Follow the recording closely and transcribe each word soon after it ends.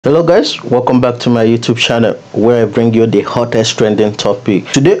Hello guys, welcome back to my YouTube channel where I bring you the hottest trending topic.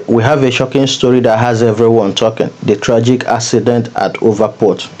 Today we have a shocking story that has everyone talking, the tragic accident at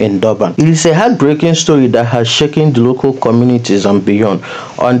Overport in Durban. It is a heartbreaking story that has shaken the local communities and beyond.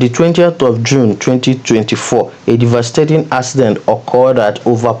 On the 20th of June 2024, a devastating accident occurred at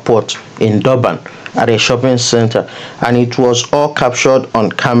Overport in Durban at a shopping center, and it was all captured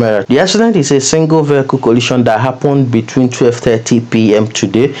on camera. The accident is a single vehicle collision that happened between 12:30 p.m.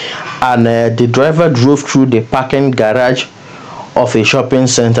 today, and the driver drove through the parking garage of a shopping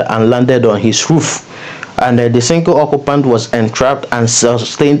center and landed on his roof, and the single occupant was entrapped and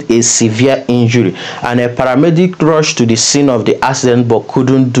sustained a severe injury, and a paramedic rushed to the scene of the accident but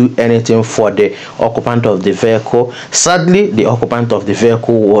couldn't do anything for the occupant of the vehicle. Sadly, the occupant of the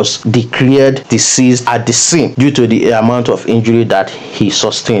vehicle was declared deceased at the scene due to the amount of injury that he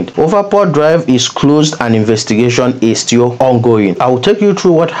sustained. Overport Drive is closed and investigation is still ongoing. I will take you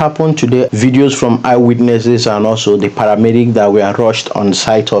through what happened today, videos from eyewitnesses and also the paramedic that were rushed on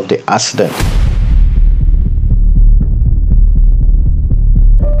site of the accident.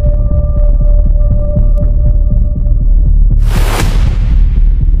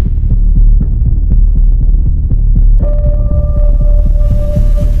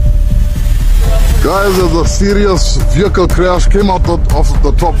 Guys, there's a serious vehicle crash came out of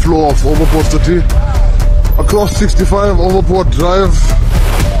the top floor of Overport City across 65 Overport Drive.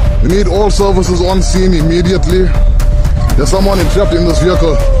 We need all services on scene immediately. There's someone entrapped in this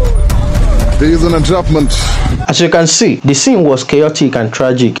vehicle. There is an entrapment. As you can see, the scene was chaotic and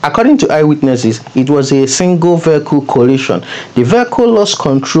tragic. According to eyewitnesses, it was a single vehicle collision. The vehicle lost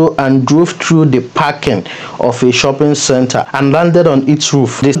control and drove through the parking of a shopping center and landed on its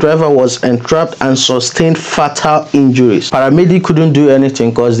roof. The driver was entrapped and sustained fatal injuries. Paramedic couldn't do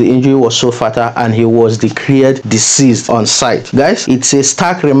anything because the injury was so fatal and he was declared deceased on site. Guys, it's a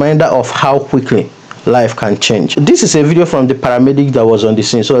stark reminder of how quickly life can change. This is a video from the paramedic that was on the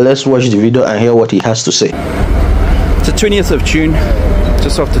scene, so let's watch the video and hear what he has to say. It's the 20th of June,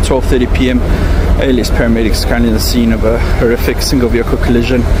 just after 12:30 p.m. Eyewitness paramedics currently on the scene of a horrific single vehicle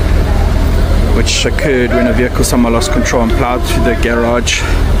collision which occurred when a vehicle somehow lost control and plowed through the garage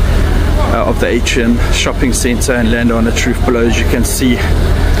of the atrium shopping center and landed on its roof below. As you can see,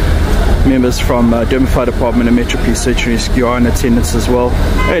 members from Durban Fire Department and Metro Police Search and Rescue are in attendance as well.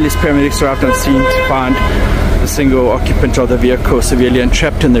 Eyewitness paramedics arrived on scene to find the single occupant of the vehicle severely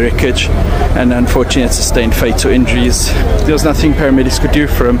entrapped in the wreckage and unfortunately sustained fatal injuries. There was nothing paramedics could do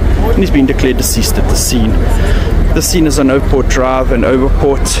for him, and he's been declared deceased at the scene. The scene is on Overport Drive and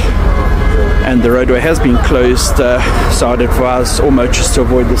Overport, and the roadway has been closed, so I'd advise all motorists to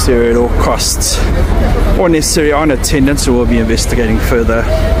avoid this area at all costs. Or necessary on attendance, who will be investigating further.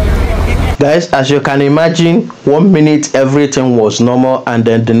 Guys, as you can imagine, 1 minute everything was normal and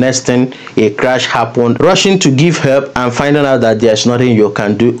then the next thing a crash happened. Rushing to give help and finding out that there's nothing you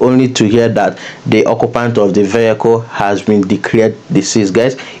can do, only to hear that the occupant of the vehicle has been declared deceased.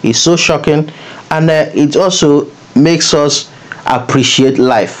 Guys, it's so shocking, and it also makes us appreciate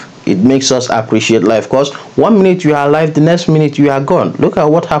life. It makes us appreciate life, because 1 minute you are alive, the next minute you are gone. Look at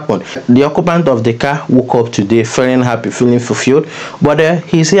what happened. The occupant of the car woke up today feeling happy, feeling fulfilled, but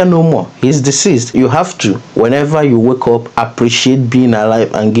he's here no more. He's deceased. You have to, whenever you wake up, appreciate being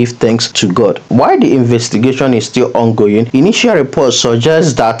alive and give thanks to God. While the investigation is still ongoing, initial reports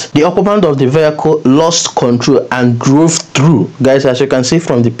suggest that the occupant of the vehicle lost control and drove through. Guys, as you can see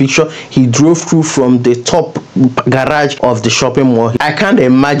from the picture, he drove through from the top garage of the shopping mall. I can't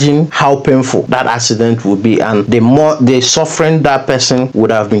imagine how painful that accident would be, and the suffering that person would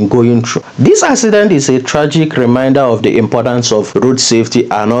have been going through. This accident is a tragic reminder of the importance of road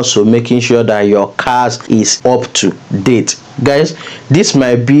safety and also making sure that your car is up to date. Guys, this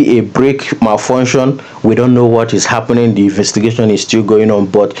might be a brake malfunction. We don't know what is happening. The investigation is still going on,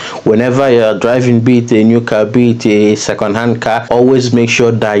 but whenever you're driving, be it a new car, be it a second-hand car, always make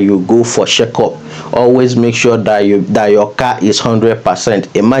sure that you go for checkup. Always make sure that your car is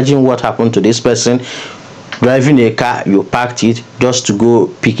 100%. Imagine what happened to this person. Driving a car, you parked it just to go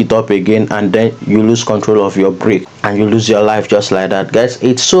pick it up again, and then you lose control of your brake and you lose your life just like that. Guys,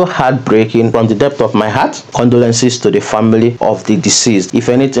 it's so heartbreaking. From the depth of my heart, condolences to the family of the deceased. If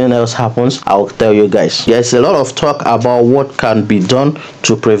anything else happens, I'll tell you guys. There's a lot of talk about what can be done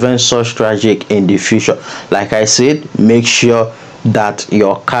to prevent such tragic in the future. Like I said, make sure that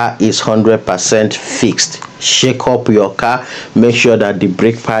your car is 100% fixed. Shake up your car, make sure that the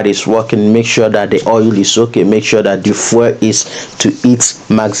brake pad is working, make sure that the oil is okay, make sure that the fuel is to its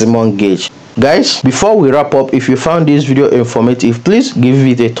maximum gauge. Guys, before we wrap up, if you found this video informative, please give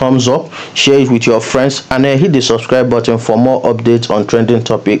it a thumbs up, share it with your friends, and then hit the subscribe button for more updates on trending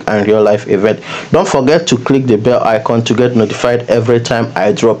topic and real life event. Don't forget to click the bell icon to get notified every time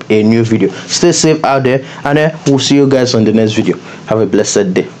I drop a new video. Stay safe out there, and then we'll see you guys on the next video. Have a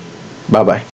blessed day. Bye bye.